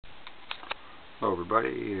Hello everybody,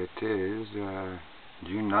 it is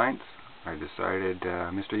June 9th. I decided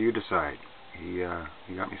MrUdecide. He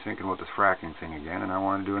got me thinking about this fracking thing again, and I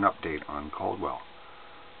want to do an update on Caldwell.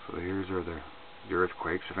 So here's are the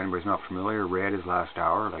earthquakes. If anybody's not familiar, red is last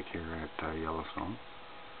hour, like here at Yellowstone.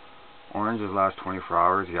 Orange is last 24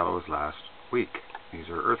 hours, yellow is last week. These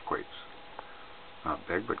are earthquakes. Not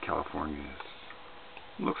big, but California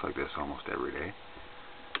looks like this almost every day.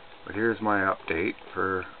 But here's my update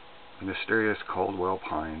for the mysterious Caldwell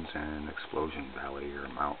Pines and Explosion Valley, or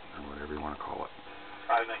mountain, or whatever you want to call it.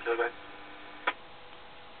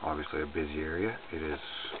 Obviously a busy area. It is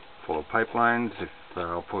full of pipelines.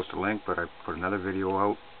 I'll post a link, but I put another video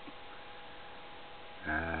out.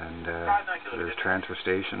 And there's transfer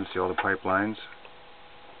stations, see all the pipelines.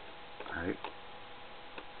 Right.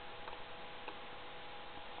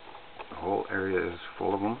 The whole area is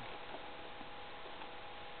full of them.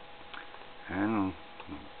 And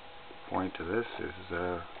point to this is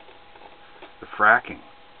the fracking.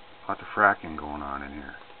 Lots of fracking going on in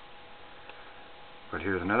here. But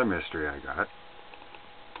here's another mystery I got.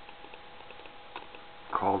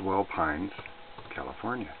 Caldwell Pines,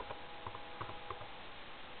 California.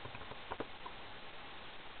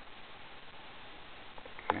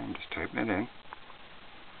 Okay, I'm just typing it in.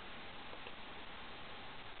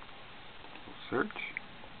 Search.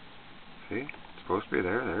 See? It's supposed to be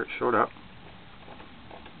there. There it showed up.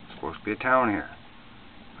 Supposed to be a town here.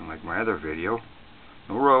 And like my other video,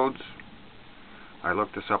 no roads. I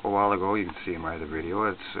looked this up a while ago. You can see in my other video.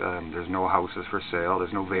 It's there's no houses for sale.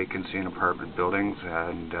 There's no vacancy in apartment buildings.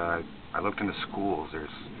 And I looked into schools.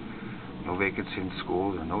 There's no vacancy in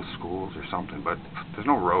schools, or no schools, or something. But there's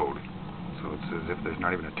no road. So it's as if there's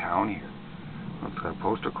not even a town here. Well, it's got a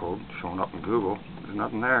postal code showing up in Google. There's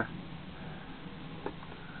nothing there.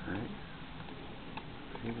 Right?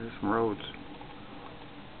 See, there's some roads.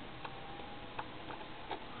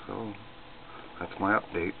 So that's my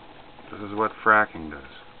update. This is what fracking does.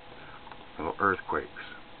 Little earthquakes.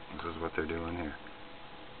 This is what they're doing here.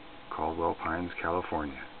 Caldwell Pines,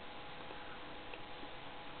 California.